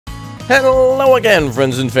Hello again,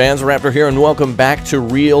 friends and fans. Raptor here, and welcome back to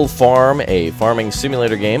Real Farm, a farming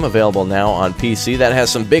simulator game available now on PC that has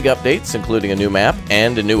some big updates, including a new map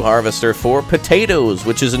and a new harvester for potatoes,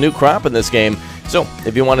 which is a new crop in this game. So,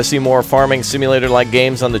 if you want to see more farming simulator-like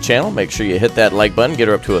games on the channel, make sure you hit that like button, get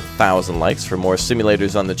her up to 1,000 likes for more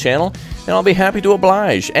simulators on the channel, and I'll be happy to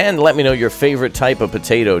oblige. And let me know your favorite type of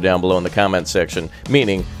potato down below in the comments section,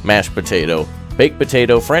 meaning mashed potato, baked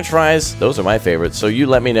potato, french fries. Those are my favorites, so you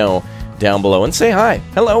let me know down below and say hi.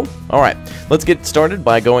 Hello. All right, let's get started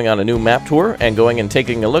by going on a new map tour and going and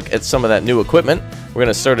taking a look at some of that new equipment. We're going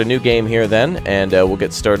to start a new game here then, and we'll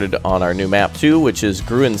get started on our new map too, which is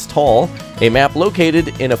Gruen's Tal, a map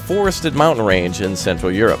located in a forested mountain range in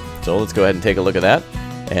Central Europe. So let's go ahead and take a look at that,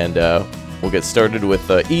 and we'll get started with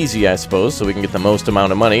easy, I suppose, so we can get the most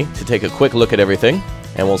amount of money to take a quick look at everything,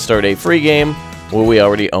 and we'll start a free game where we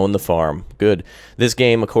already own the farm. Good. This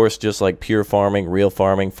game, of course, just like pure farming, real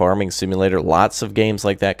farming, farming simulator, lots of games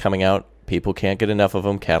like that coming out. People can't get enough of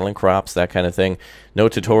them, cattle and crops, that kind of thing. No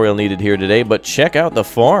tutorial needed here today, but check out the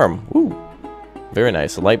farm. Woo. Very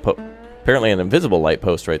nice. A light post. Apparently an invisible light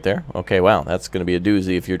post right there. Okay, wow, that's going to be a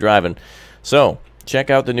doozy if you're driving. So, check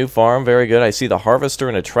out the new farm. Very good. I see the harvester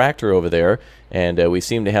and a tractor over there, and we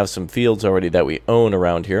seem to have some fields already that we own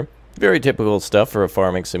around here. Very typical stuff for a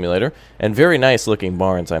farming simulator, and very nice looking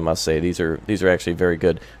barns, I must say. These are actually very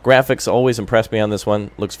good. Graphics always impressed me on this one.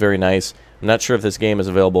 Looks very nice. I'm not sure if this game is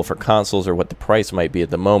available for consoles or what the price might be at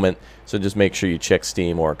the moment, so just make sure you check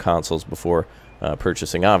Steam or consoles before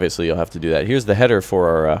purchasing. Obviously, you'll have to do that. Here's the header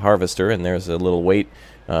for our harvester, and there's a little weight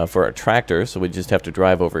for our tractor, so we just have to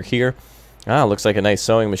drive over here. Looks like a nice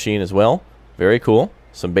sewing machine as well. Very cool.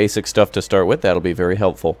 Some basic stuff to start with. That'll be very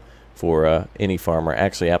helpful for any farmer.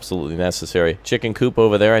 Actually, absolutely necessary. Chicken coop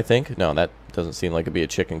over there, I think. No, that doesn't seem like it'd be a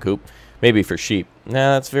chicken coop. Maybe for sheep.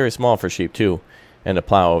 Nah, that's very small for sheep, too. And a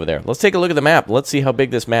plow over there. Let's take a look at the map. Let's see how big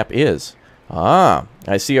this map is.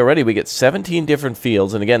 I see already we get 17 different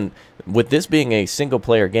fields. And again, with this being a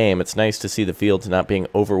single-player game, it's nice to see the fields not being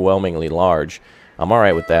overwhelmingly large. I'm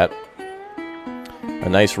alright with that. A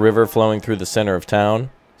nice river flowing through the center of town.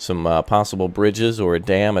 Some possible bridges or a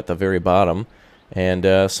dam at the very bottom.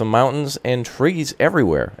 And some mountains and trees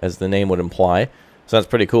everywhere, as the name would imply. So that's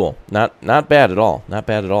pretty cool. Not bad at all. Not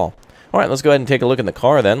bad at all. All right, let's go ahead and take a look in the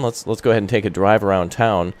car then. Let's go ahead and take a drive around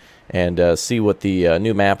town and see what the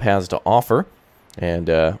new map has to offer. And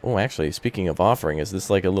oh, actually, speaking of offering, is this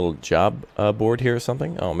like a little job board here or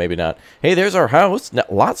something? Oh, maybe not. Hey, there's our house.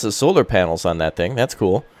 Lots of solar panels on that thing. That's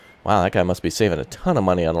cool. Wow, that guy must be saving a ton of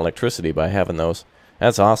money on electricity by having those.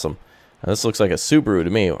 That's awesome. Now, this looks like a Subaru to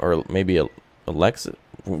me, or maybe a Lexus,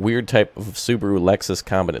 weird type of Subaru Lexus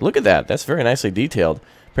combination. Look at that. That's very nicely detailed.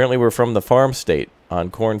 Apparently we're from the farm state on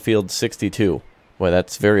Cornfield 62. Boy,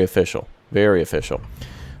 that's very official. Very official.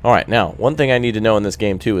 All right, now, one thing I need to know in this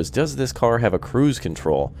game, too, is does this car have a cruise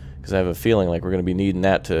control? Because I have a feeling like we're going to be needing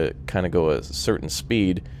that to kind of go a certain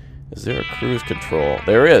speed. Is there a cruise control?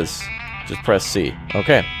 There is. Just press C.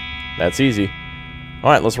 Okay, that's easy.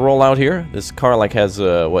 All right, let's roll out here. This car, like, has,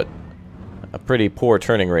 what? A pretty poor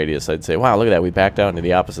turning radius, I'd say. Wow, look at that. We backed out into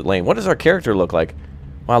the opposite lane. What does our character look like?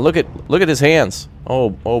 Wow, look at his hands. Oh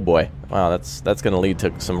boy. Wow, that's going to lead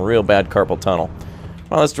to some real bad carpal tunnel.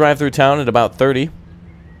 Well, let's drive through town at about 30.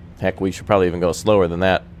 Heck, we should probably even go slower than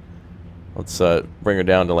that. Let's bring her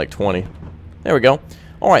down to like 20. There we go.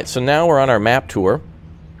 All right, so now we're on our map tour.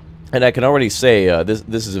 And I can already say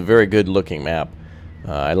this is a very good looking map.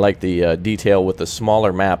 I like the detail with the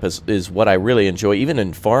smaller map is what I really enjoy, even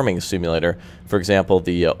in Farming Simulator. For example,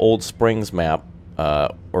 the Old Springs map,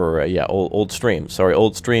 Old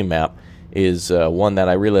Stream map is one that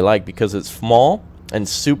I really like because it's small and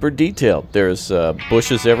super detailed. There's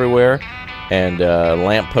bushes everywhere and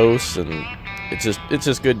lampposts, and it's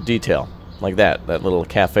just good detail like that little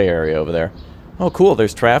cafe area over there. Oh, cool.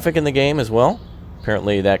 There's traffic in the game as well.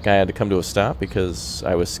 Apparently that guy had to come to a stop because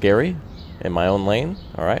I was scary in my own lane.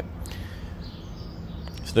 All right.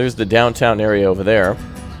 So there's the downtown area over there.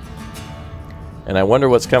 And I wonder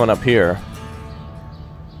what's coming up here.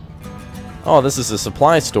 Oh, this is a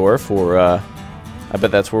supply store for, I bet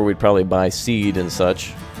that's where we'd probably buy seed and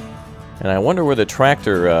such. And I wonder where the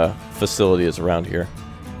tractor facility is around here.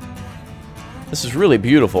 This is really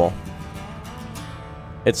beautiful.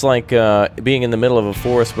 It's like being in the middle of a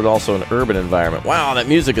forest, but also an urban environment. Wow, that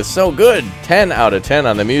music is so good. 10 out of 10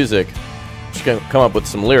 on the music. She's going to come up with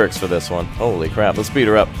some lyrics for this one. Holy crap, let's speed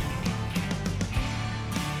her up.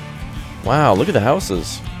 Wow, look at the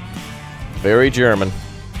houses. Very German.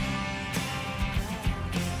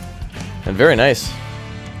 And very nice.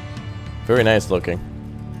 Very nice looking.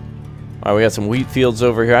 All right, we got some wheat fields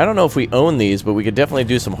over here. I don't know if we own these, but we could definitely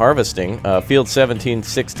do some harvesting. Field 17,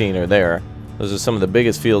 16 are there. Those are some of the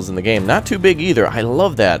biggest fields in the game. Not too big either. I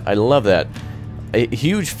love that. I love that.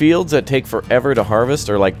 Huge fields that take forever to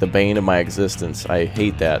harvest are like the bane of my existence. I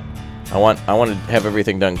hate that. I want to have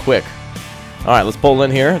everything done quick. All right, let's pull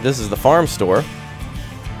in here. This is the farm store.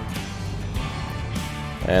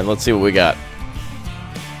 And let's see what we got.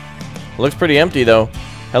 Looks pretty empty, though.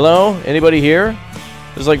 Hello? Anybody here?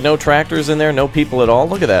 There's like no tractors in there, no people at all.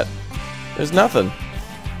 Look at that. There's nothing. All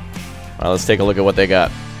right, let's take a look at what they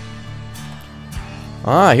got.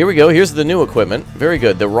 Ah, here we go. Here's the new equipment. Very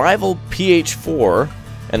good. The Rival PH4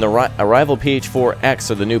 and the Rival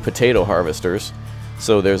PH4X are the new potato harvesters.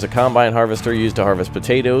 So there's a combine harvester used to harvest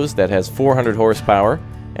potatoes that has 400 horsepower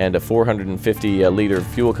and a 450 liter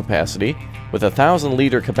fuel capacity with 1,000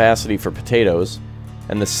 liter capacity for potatoes.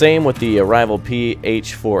 And the same with the Rival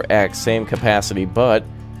PH4X, same capacity, but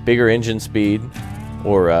bigger engine speed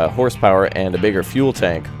or horsepower and a bigger fuel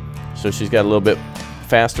tank. So she's got a little bit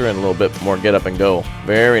faster and a little bit more get up and go.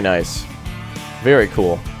 Very nice. Very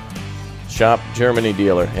cool. Shop Germany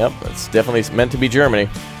dealer. Yep, it's definitely meant to be Germany.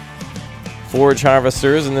 Forage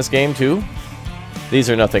harvesters in this game too. These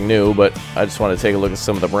are nothing new, but I just want to take a look at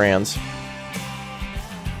some of the brands.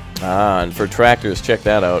 Ah, and for tractors, check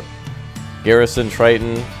that out. Garrison,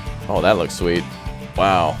 Triton. Oh, that looks sweet.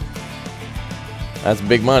 Wow. That's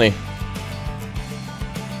big money.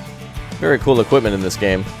 Very cool equipment in this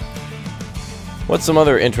game. What's some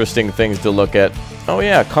other interesting things to look at? Oh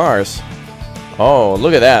yeah, cars. Oh,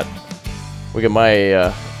 look at that. We can buy,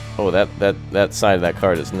 oh, that side of that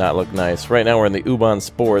car does not look nice. Right now we're in the U-Bahn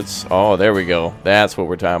Sports. Oh, there we go. That's what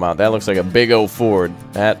we're talking about. That looks like a big old Ford.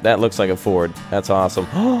 That looks like a Ford. That's awesome.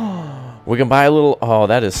 We can buy a little, oh,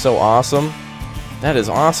 that is so awesome. That is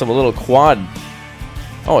awesome, a little quad.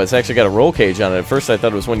 Oh, it's actually got a roll cage on it. At first I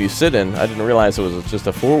thought it was when you sit in. I didn't realize it was just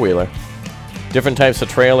a four-wheeler. Different types of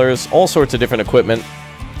trailers, all sorts of different equipment,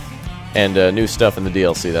 and new stuff in the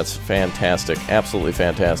DLC. That's fantastic. Absolutely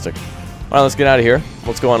fantastic. All right, let's get out of here.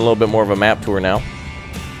 Let's go on a little bit more of a map tour now.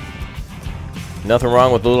 Nothing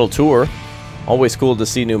wrong with the little tour. Always cool to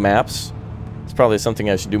see new maps. It's probably something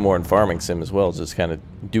I should do more in Farming Sim as well, just kind of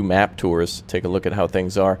do map tours, take a look at how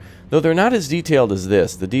things are. Though they're not as detailed as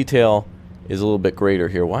this. The detail is a little bit greater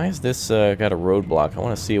here. Why is this got a roadblock? I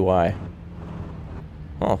want to see why.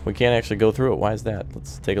 Oh, we can't actually go through it. Why is that?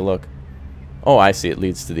 Let's take a look. Oh, I see. It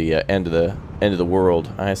leads to the end of the world.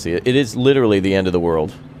 I see it. It is literally the end of the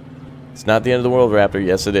world. It's not the end of the world, Raptor.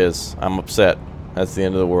 Yes, it is. I'm upset. That's the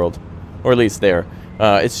end of the world, or at least there.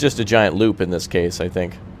 It's just a giant loop in this case, I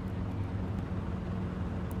think.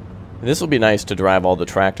 This will be nice to drive all the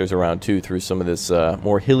tractors around too through some of this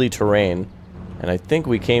more hilly terrain. And I think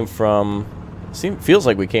we came from. Feels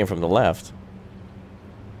like we came from the left,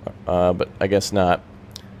 but I guess not.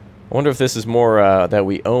 I wonder if this is more that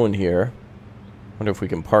we own here. I wonder if we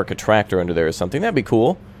can park a tractor under there or something. That'd be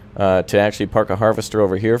cool to actually park a harvester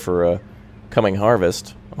over here for a coming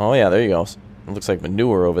harvest. Oh yeah, there you go. It looks like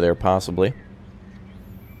manure over there possibly.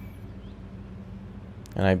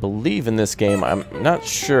 And I believe in this game, I'm not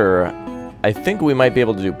sure. I think we might be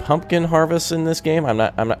able to do pumpkin harvests in this game.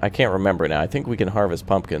 I can't remember now. I think we can harvest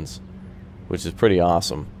pumpkins, which is pretty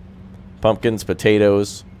awesome. Pumpkins,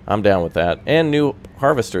 potatoes. I'm down with that. And new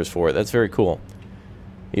harvesters for it. That's very cool.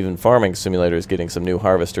 Even Farming Simulator is getting some new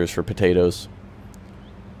harvesters for potatoes.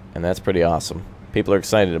 And that's pretty awesome. People are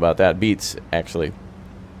excited about that. Beets, actually.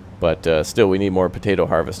 But still, we need more potato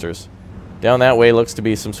harvesters. Down that way looks to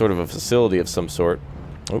be some sort of a facility of some sort.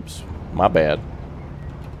 Oops, my bad.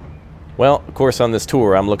 Well, of course, on this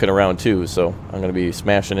tour, I'm looking around too, so I'm going to be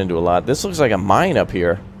smashing into a lot. This looks like a mine up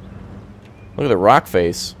here. Look at the rock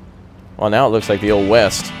face. Well, now it looks like the Old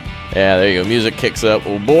West. Yeah, there you go. Music kicks up.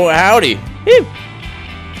 Oh, boy, howdy. Woo!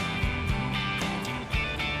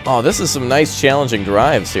 Oh, this is some nice, challenging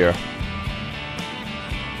drives here.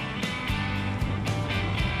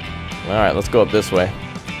 Alright, let's go up this way.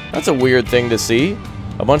 That's a weird thing to see.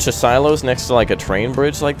 A bunch of silos next to, like, a train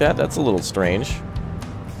bridge like that. That's a little strange.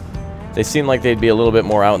 They seem like they'd be a little bit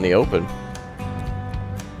more out in the open.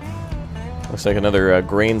 Looks like another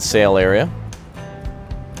grain sale area.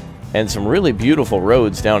 And some really beautiful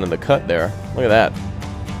roads down in the cut there. Look at that.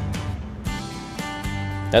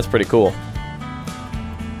 That's pretty cool.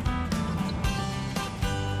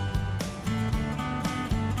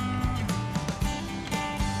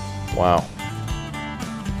 Wow.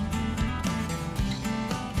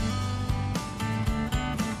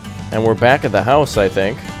 And we're back at the house, I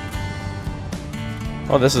think.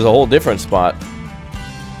 Oh, this is a whole different spot.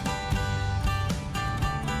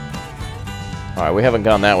 Alright, we haven't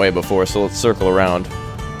gone that way before, so let's circle around.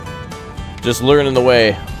 Just learning the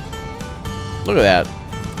way. Look at that.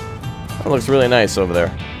 That looks really nice over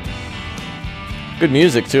there. Good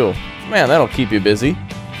music, too. Man, that'll keep you busy.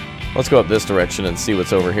 Let's go up this direction and see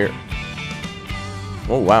what's over here.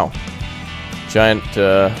 Oh, wow. Giant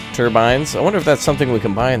turbines. I wonder if that's something we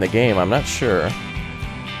can buy in the game. I'm not sure.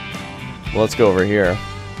 Well, let's go over here.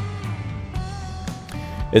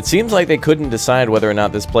 It seems like they couldn't decide whether or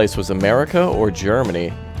not this place was America or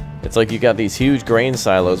Germany. It's like you got these huge grain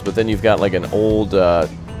silos, but then you've got like an old,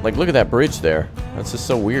 like look at that bridge there. That's just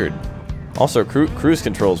so weird. Also, cruise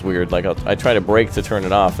control's weird. Like I try to brake to turn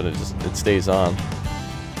it off, and it stays on.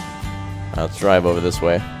 Let's drive over this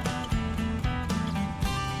way.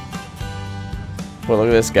 Well, look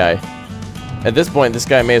at this guy. At this point, this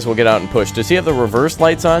guy may as well get out and push. Does he have the reverse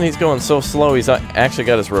lights on? He's going so slow, he's actually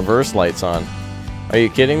got his reverse lights on. Are you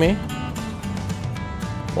kidding me?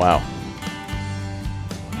 Wow.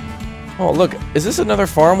 Oh, look. Is this another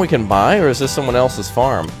farm we can buy, or is this someone else's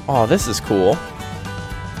farm? Oh, this is cool.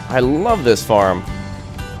 I love this farm.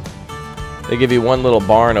 They give you one little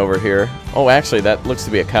barn over here. Oh, actually, that looks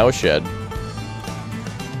to be a cow shed.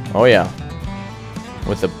 Oh, yeah.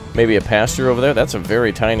 With maybe a pasture over there. That's a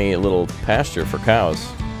very tiny little pasture for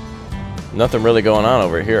cows. Nothing really going on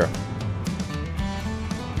over here.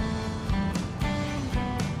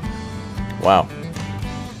 Wow.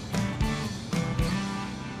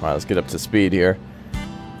 Alright, let's get up to speed here.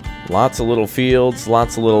 Lots of little fields,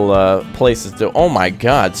 lots of little places to... Oh my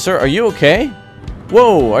god, sir, are you okay?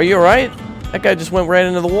 Whoa, are you alright? That guy just went right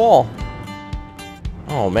into the wall.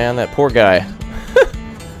 Oh man, that poor guy.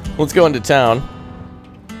 Let's go into town.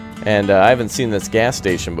 And I haven't seen this gas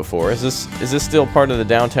station before. Is this still part of the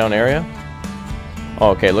downtown area? Oh,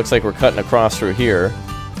 okay, looks like we're cutting across through here.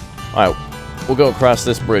 Alright, we'll go across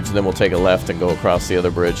this bridge, and then we'll take a left and go across the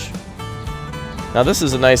other bridge. Now, this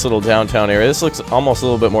is a nice little downtown area. This looks almost a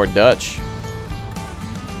little bit more Dutch.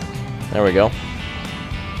 There we go.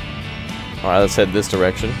 Alright, let's head this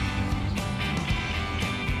direction.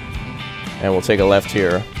 And we'll take a left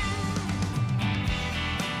here.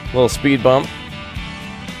 Little speed bump.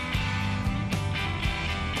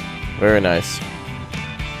 Very nice.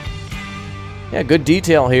 Yeah, good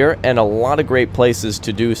detail here, and a lot of great places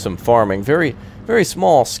to do some farming. Very, very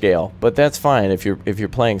small scale, but that's fine if you're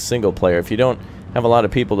playing single player. If you don't have a lot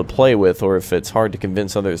of people to play with, or if it's hard to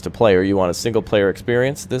convince others to play, or you want a single player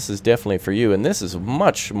experience, this is definitely for you. And this is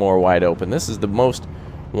much more wide open. This is the most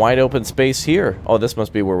wide open space here. Oh, this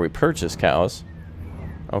must be where we purchase cows.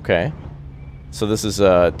 Okay. So this is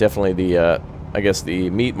definitely the, I guess, the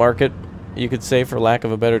meat market, you could say, for lack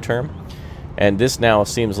of a better term. And this now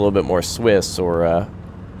seems a little bit more Swiss, or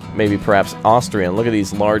maybe perhaps Austrian. Look at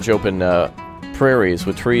these large open prairies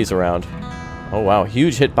with trees around. Oh wow,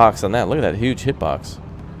 huge hitbox on that. Look at that huge hitbox.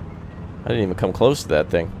 I didn't even come close to that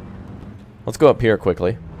thing. Let's go up here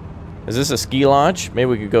quickly. Is this a ski lodge? Maybe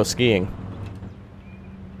we could go skiing.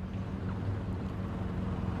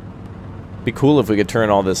 Be cool if we could turn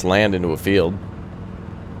all this land into a field.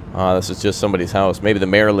 Ah, this is just somebody's house. Maybe the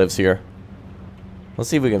mayor lives here. Let's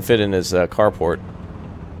see if we can fit in his carport.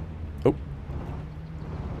 Oh.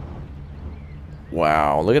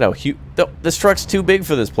 Wow, look at how huge... Oh, this truck's too big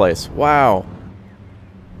for this place. Wow.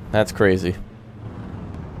 That's crazy.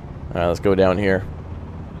 Alright, let's go down here.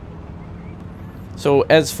 So,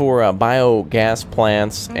 as for biogas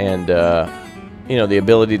plants and, you know, the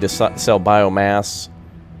ability to sell biomass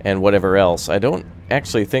and whatever else, I don't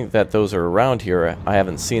actually think that those are around here. I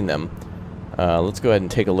haven't seen them. Let's go ahead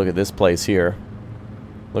and take a look at this place here.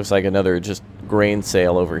 Looks like another just grain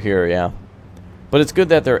sale over here, yeah. But it's good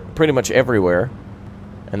that they're pretty much everywhere,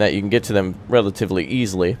 and that you can get to them relatively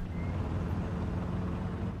easily.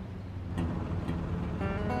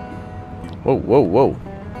 Whoa, whoa, whoa.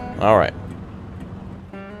 Alright.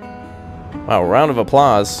 Wow, round of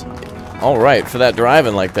applause. Alright, for that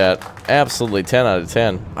driving like that. Absolutely 10 out of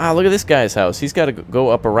 10. Wow, look at this guy's house. He's got to go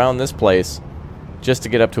up around this place just to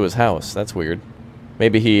get up to his house. That's weird.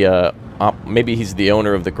 Maybe maybe he's the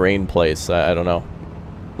owner of the grain place. I don't know.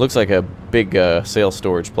 Looks like a big sales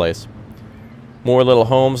storage place. More little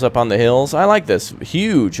homes up on the hills. I like this.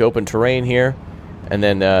 Huge open terrain here. And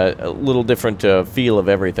then a little different feel of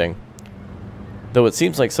everything. Though it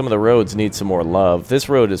seems like some of the roads need some more love. This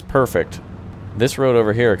road is perfect. This road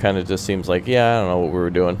over here kind of just seems like, yeah, I don't know what we were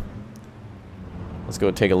doing. Let's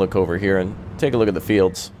go take a look over here and take a look at the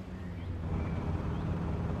fields.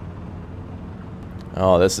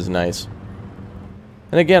 Oh, this is nice.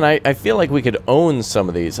 And again, I feel like we could own some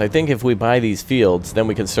of these. I think if we buy these fields, then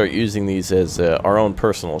we can start using these as our own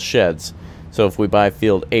personal sheds. So if we buy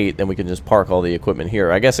field 8, then we can just park all the equipment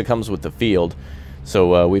here. I guess it comes with the field.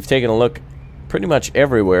 So we've taken a look pretty much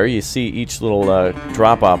everywhere. You see each little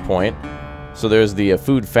drop-off point. So there's the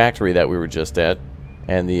food factory that we were just at,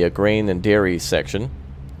 and the grain and dairy section.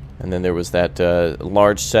 And then there was that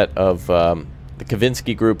large set of... the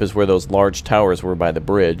Kavinsky Group is where those large towers were by the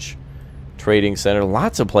bridge. Trading center,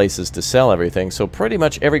 lots of places to sell everything. So pretty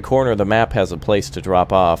much every corner of the map has a place to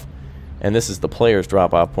drop off. And this is the player's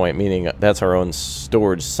drop-off point, meaning that's our own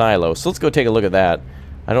storage silo. So let's go take a look at that.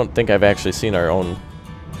 I don't think I've actually seen our own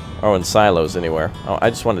silos anywhere. Oh,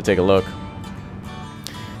 I just wanted to take a look.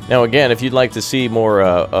 Now again, if you'd like to see more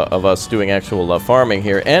of us doing actual farming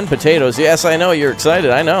here, and potatoes, yes, I know, you're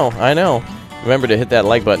excited, I know. Remember to hit that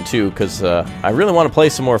like button too, because I really want to play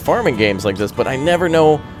some more farming games like this, but I never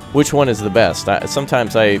know which one is the best.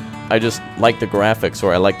 Sometimes I just like the graphics,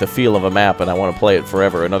 or I like the feel of a map and I want to play it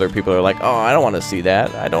forever, and other people are like, oh, I don't want to see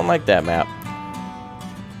that, I don't like that map.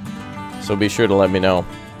 So be sure to let me know.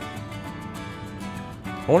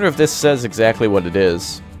 I wonder if this says exactly what it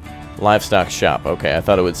is. Livestock shop. Okay, I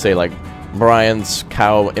thought it would say like Brian's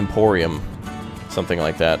Cow Emporium, something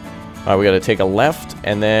like that. All right, we got to take a left,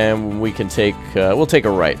 and then we can take. We'll take a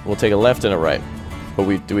right. We'll take a left and a right.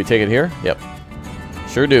 But do we take it here? Yep,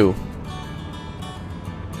 sure do.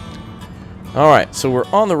 All right, so we're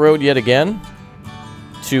on the road yet again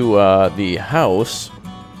to the house.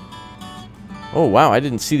 Oh wow, I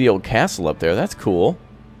didn't see the old castle up there. That's cool.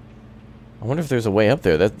 I wonder if there's a way up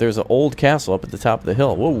there. There's an old castle up at the top of the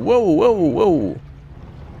hill. Whoa, whoa, whoa, whoa.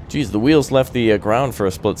 Jeez, the wheels left the ground for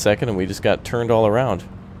a split second, and we just got turned all around.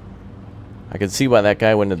 I could see why that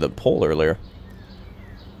guy went into the pole earlier.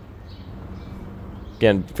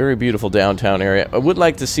 Again, very beautiful downtown area. I would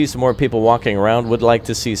like to see some more people walking around. Would like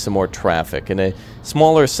to see some more traffic. In a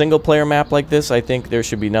smaller single-player map like this, I think there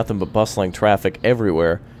should be nothing but bustling traffic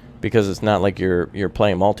everywhere, because it's not like you're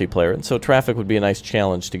playing multiplayer. And so traffic would be a nice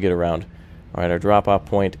challenge to get around. All right, our drop-off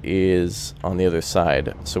point is on the other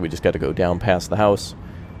side, so we just got to go down past the house.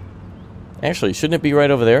 Actually, shouldn't it be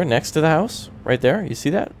right over there, next to the house? Right there, you see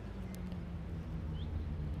that?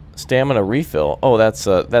 Stamina refill. Oh, that's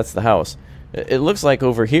the house. It looks like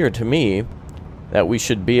over here, to me, that we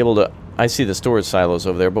should be able to... I see the storage silos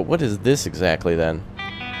over there, but what is this exactly, then?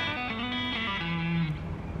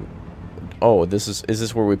 Oh, is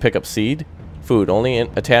this where we pick up seed? Food. Only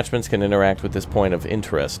attachments can interact with this point of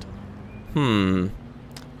interest. I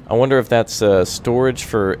wonder if that's storage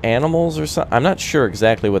for animals or something. I'm not sure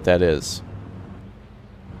exactly what that is.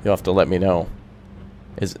 You'll have to let me know.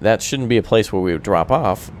 That shouldn't be a place where we would drop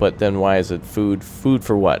off, but then why is it food? Food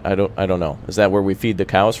for what? I don't know. Is that where we feed the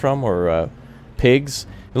cows from, or pigs?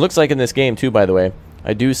 It looks like in this game too, by the way.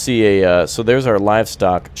 I do see a so there's our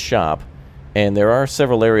livestock shop, and there are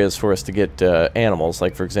several areas for us to get animals.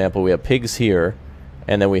 Like for example, we have pigs here,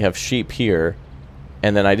 and then we have sheep here.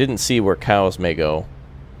 And then I didn't see where cows may go,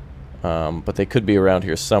 but they could be around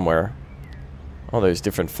here somewhere. Oh, there's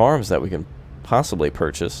different farms that we can possibly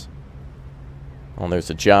purchase. Oh, there's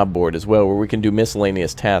a job board as well where we can do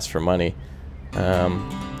miscellaneous tasks for money.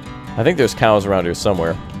 I think there's cows around here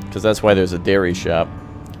somewhere, because that's why there's a dairy shop.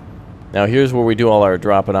 Now here's where we do all our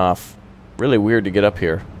dropping off. Really weird to get up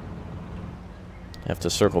here. Have to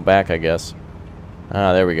circle back, I guess.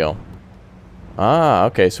 Ah, there we go. Ah,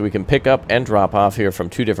 okay, so we can pick up and drop off here from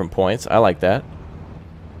 2 different points. I like that.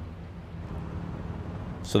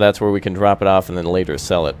 So that's where we can drop it off and then later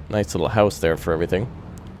sell it. Nice little house there for everything.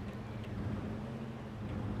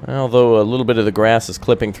 Although a little bit of the grass is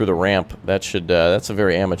clipping through the ramp, that's a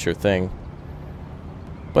very amateur thing.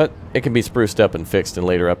 But it can be spruced up and fixed in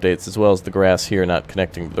later updates, as well as the grass here not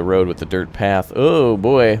connecting to the road with the dirt path. Oh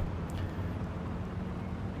boy.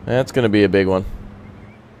 That's going to be a big one.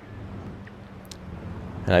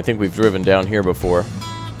 And I think we've driven down here before.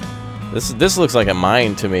 This looks like a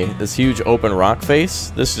mine to me. This huge open rock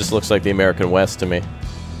face. This just looks like the American West to me.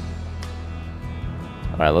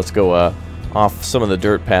 Alright, let's go off some of the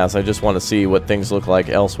dirt paths. I just want to see what things look like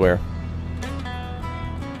elsewhere.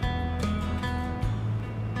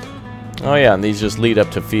 Oh yeah, and these just lead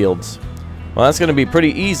up to fields. Well, that's going to be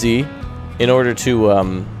pretty easy in order to,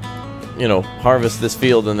 you know, harvest this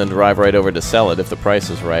field and then drive right over to sell it if the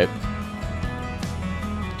price is right.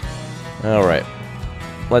 Alright,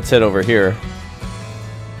 let's head over here.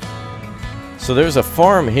 So there's a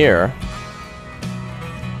farm here.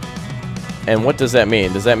 And what does that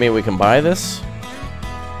mean? Does that mean we can buy this?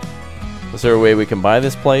 Is there a way we can buy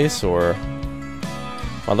this place, or...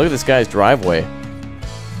 Oh, look at this guy's driveway.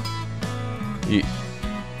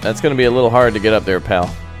 That's going to be a little hard to get up there, pal.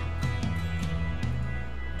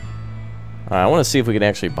 Alright, I want to see if we can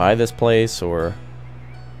actually buy this place, or...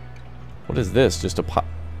 What is this? Just a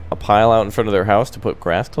pile out in front of their house to put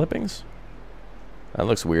grass clippings? That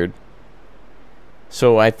looks weird.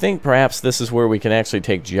 So I think perhaps this is where we can actually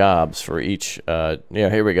take jobs for each. Yeah,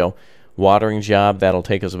 here we go. Watering job, that'll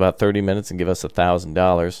take us about 30 minutes and give us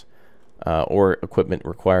 $1,000, or equipment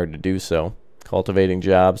required to do so. Cultivating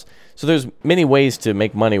jobs. So there's many ways to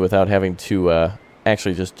make money without having to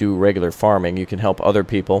actually just do regular farming. You can help other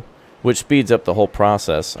people, which speeds up the whole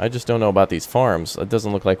process. I just don't know about these farms. It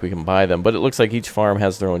doesn't look like we can buy them, but it looks like each farm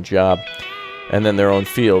has their own job and then their own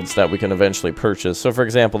fields that we can eventually purchase. So for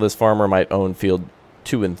example, this farmer might own field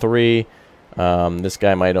 2 and 3. This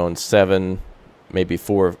guy might own 7, maybe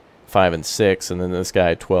 4, 5, and 6, and then this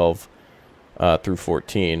guy 12 through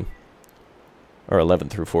 14, or 11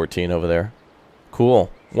 through 14 over there.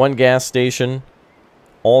 Cool. 1 gas station,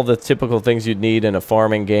 all the typical things you'd need in a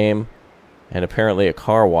farming game, and apparently a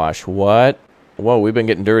car wash. What? Whoa, we've been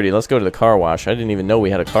getting dirty. Let's go to the car wash. I didn't even know we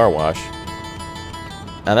had a car wash.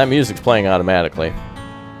 And that music's playing automatically.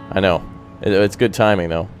 I know. It's good timing,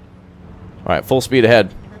 though. Alright, full speed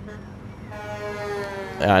ahead.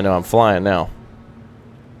 Yeah, I know, I'm flying now.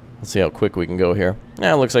 Let's see how quick we can go here.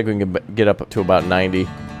 Yeah, it looks like we can get up to about 90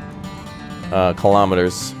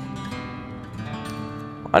 kilometers.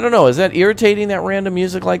 I don't know, is that irritating, that random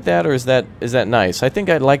music like that, or is that nice? I think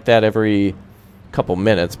I'd like that every couple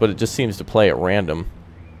minutes, but it just seems to play at random.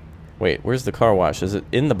 Wait, where's the car wash? Is it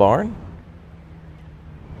in the barn?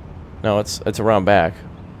 No, it's around back.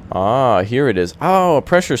 Ah, here it is. Oh, a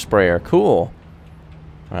pressure sprayer. Cool.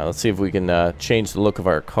 Alright, let's see if we can change the look of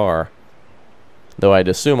our car. Though I'd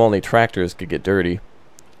assume only tractors could get dirty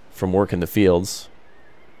from working the fields.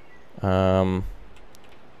 I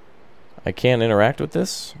can't interact with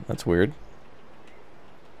this? That's weird.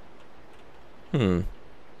 Maybe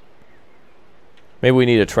we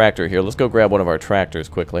need a tractor here. Let's go grab one of our tractors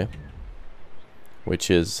quickly.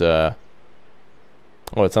 Which is, oh,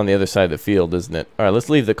 it's on the other side of the field, isn't it? Alright, let's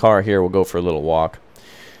leave the car here. We'll go for a little walk.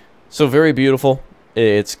 So, very beautiful.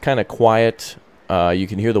 It's kind of quiet. You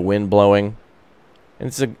can hear the wind blowing.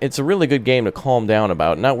 And it's a really good game to calm down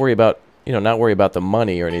about. Not worry about, not worry about the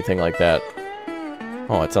money or anything like that.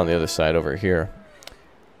 Oh, it's on the other side over here.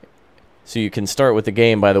 So you can start with the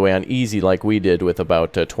game, by the way, on easy like we did with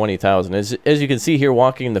about 20,000. As you can see here,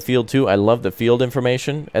 walking in the field too, I love the field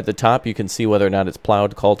information. At the top, you can see whether or not it's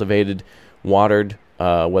plowed, cultivated, watered,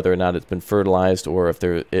 whether or not it's been fertilized, or if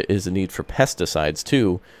there is a need for pesticides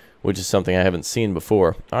too, which is something I haven't seen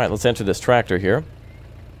before. All right, let's enter this tractor here.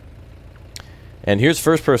 And here's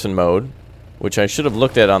first-person mode, which I should have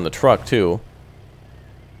looked at on the truck too.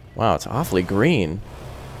 Wow, it's awfully green.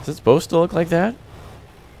 Is it supposed to look like that?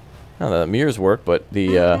 Oh, the mirrors work, but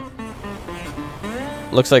the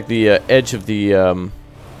looks like the edge of the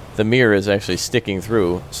mirror is actually sticking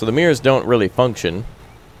through. So the mirrors don't really function.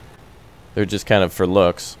 They're just kind of for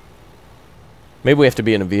looks. Maybe we have to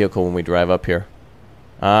be in a vehicle when we drive up here.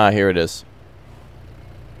 Ah, here it is.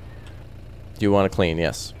 Do you want to clean?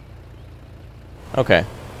 Yes. Okay.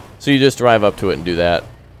 So you just drive up to it and do that.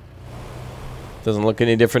 Doesn't look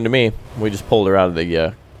any different to me. We just pulled her out of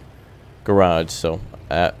the garage, so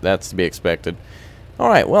that's to be expected.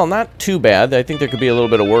 Alright, well, not too bad. I think there could be a little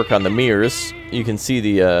bit of work on the mirrors. You can see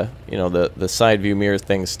the, the side view mirrors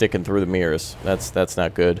thing sticking through the mirrors. That's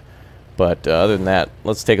not good. But other than that,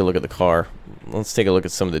 let's take a look at the car. Let's take a look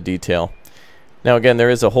at some of the detail. Now, again, there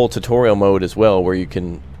is a whole tutorial mode as well where you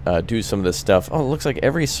can do some of this stuff. Oh, it looks like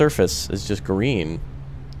every surface is just green,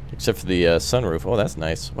 except for the sunroof. Oh, that's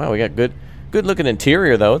nice. Wow, we got good looking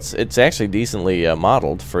interior, though. It's actually decently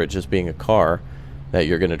modeled for it just being a car that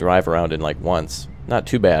you're going to drive around in like once. Not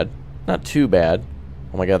too bad. Not too bad.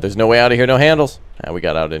 Oh my god, there's no way out of here. No handles. Ah, we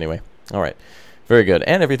got out anyway. Alright. Very good.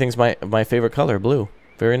 And everything's my favorite color, blue.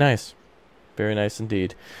 Very nice. Very nice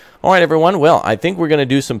indeed. Alright, everyone. Well, I think we're going to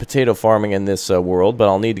do some potato farming in this world, but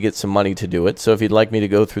I'll need to get some money to do it. So if you'd like me to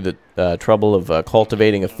go through the trouble of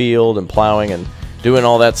cultivating a field and plowing and doing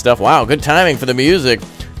all that stuff. Wow, good timing for the music.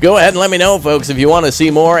 Go ahead and let me know, folks, if you want to see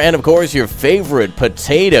more. And, of course, your favorite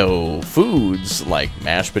potato foods like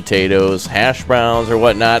mashed potatoes, hash browns, or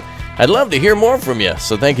whatnot. I'd love to hear more from you.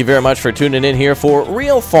 So thank you very much for tuning in here for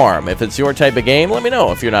Real Farm. If it's your type of game, let me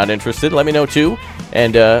know. If you're not interested, let me know, too.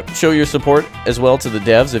 And show your support as well to the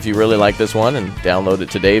devs if you really like this one. And download it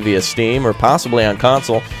today via Steam or possibly on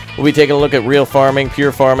console. We'll be taking a look at Real Farming,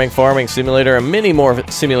 Pure Farming, Farming Simulator, and many more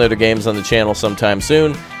simulator games on the channel sometime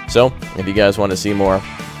soon. So if you guys want to see more,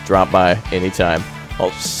 drop by anytime.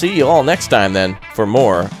 I'll see you all next time then for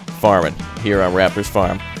more farming here on Raptor's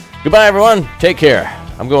Farm. Goodbye, everyone. Take care.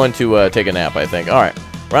 I'm going to take a nap, I think. All right.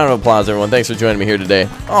 Round of applause, everyone. Thanks for joining me here today.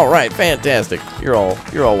 All right. Fantastic. You're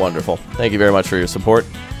all wonderful. Thank you very much for your support,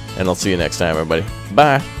 and I'll see you next time, everybody.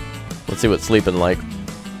 Bye. Let's see what sleeping like.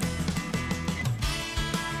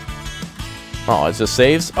 Oh, it just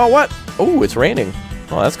saves? Oh, what? Oh, it's raining.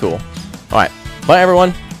 Oh, that's cool. Alright. Bye,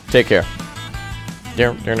 everyone. Take care.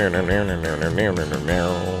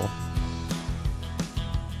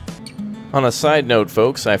 On a side note,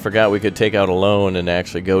 folks, I forgot we could take out a loan and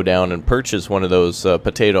actually go down and purchase one of those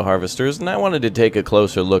potato harvesters, and I wanted to take a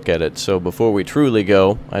closer look at it. So before we truly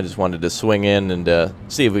go, I just wanted to swing in and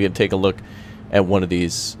see if we could take a look at one of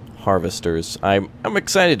these harvesters. I'm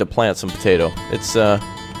excited to plant some potato. It's a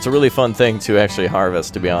really fun thing to actually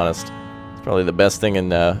harvest, to be honest. It's probably the best thing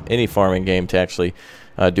in any farming game to actually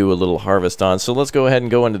do a little harvest on. So let's go ahead and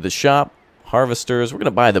go into the shop. Harvesters. We're going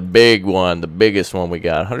to buy the big one, the biggest one we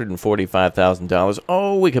got, $145,000.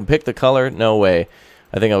 Oh, we can pick the color? No way.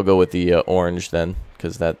 I think I'll go with the orange then,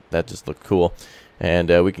 because that just looked cool. And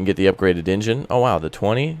we can get the upgraded engine. Oh, wow, the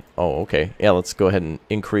 20? Oh, okay. Yeah, let's go ahead and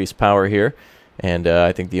increase power here. And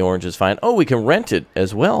I think the orange is fine. Oh, we can rent it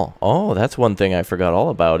as well. Oh, that's one thing I forgot all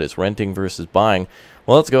about, is renting versus buying.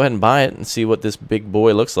 Well, let's go ahead and buy it and see what this big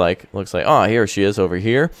boy looks like. Looks like, oh, here she is over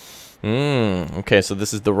here. Okay, so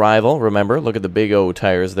this is the rival. Remember, look at the big O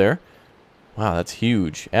tires there. Wow, that's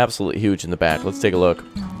huge. Absolutely huge in the back. Let's take a look.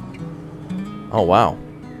 Oh, wow.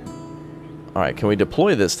 Alright, can we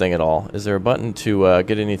deploy this thing at all? Is there a button to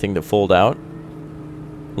get anything to fold out?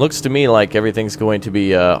 Looks to me like everything's going to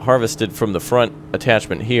be harvested from the front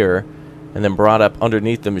attachment here and then brought up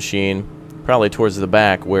underneath the machine, probably towards the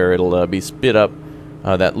back where it'll be spit up.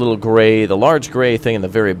 That little gray, the large gray thing in the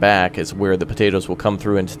very back is where the potatoes will come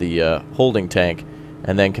through into the holding tank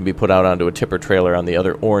and then can be put out onto a tipper trailer on the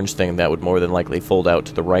other orange thing that would more than likely fold out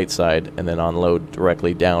to the right side and then unload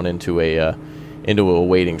directly down into a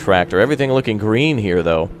waiting tractor. Everything looking green here,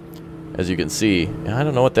 though, as you can see. I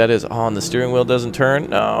don't know what that is. Oh, and the steering wheel doesn't turn?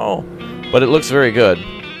 No. But it looks very good.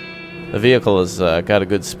 The vehicle has got a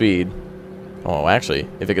good speed. Oh, actually,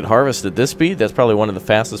 if it could harvest at this speed, that's probably one of the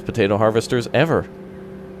fastest potato harvesters ever.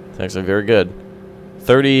 It's actually very good.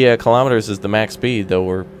 30 kilometers is the max speed, though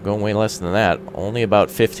we're going way less than that. Only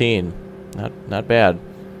about 15. Not bad.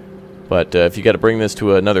 But if you got to bring this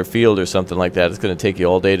to another field or something like that, it's going to take you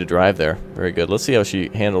all day to drive there. Very good. Let's see how she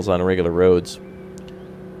handles on regular roads.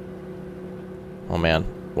 Oh, man.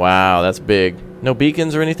 Wow, that's big. No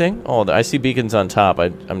beacons or anything? Oh, I see beacons on top.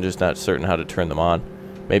 I'm just not certain how to turn them on.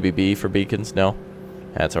 Maybe B for beacons? No?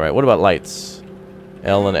 That's alright. What about lights?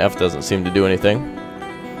 L and F doesn't seem to do anything.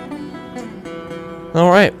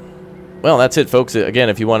 Alright. Well, that's it, folks. Again,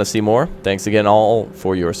 if you want to see more, thanks again all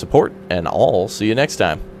for your support, and I'll see you next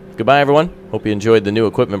time. Goodbye, everyone. Hope you enjoyed the new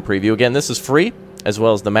equipment preview. Again, this is free, as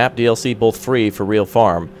well as the map DLC, both free for Real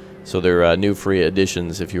Farm. So they're new free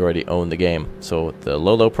additions if you already own the game. So the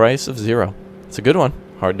low price of $0. It's a good one.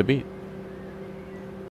 Hard to beat.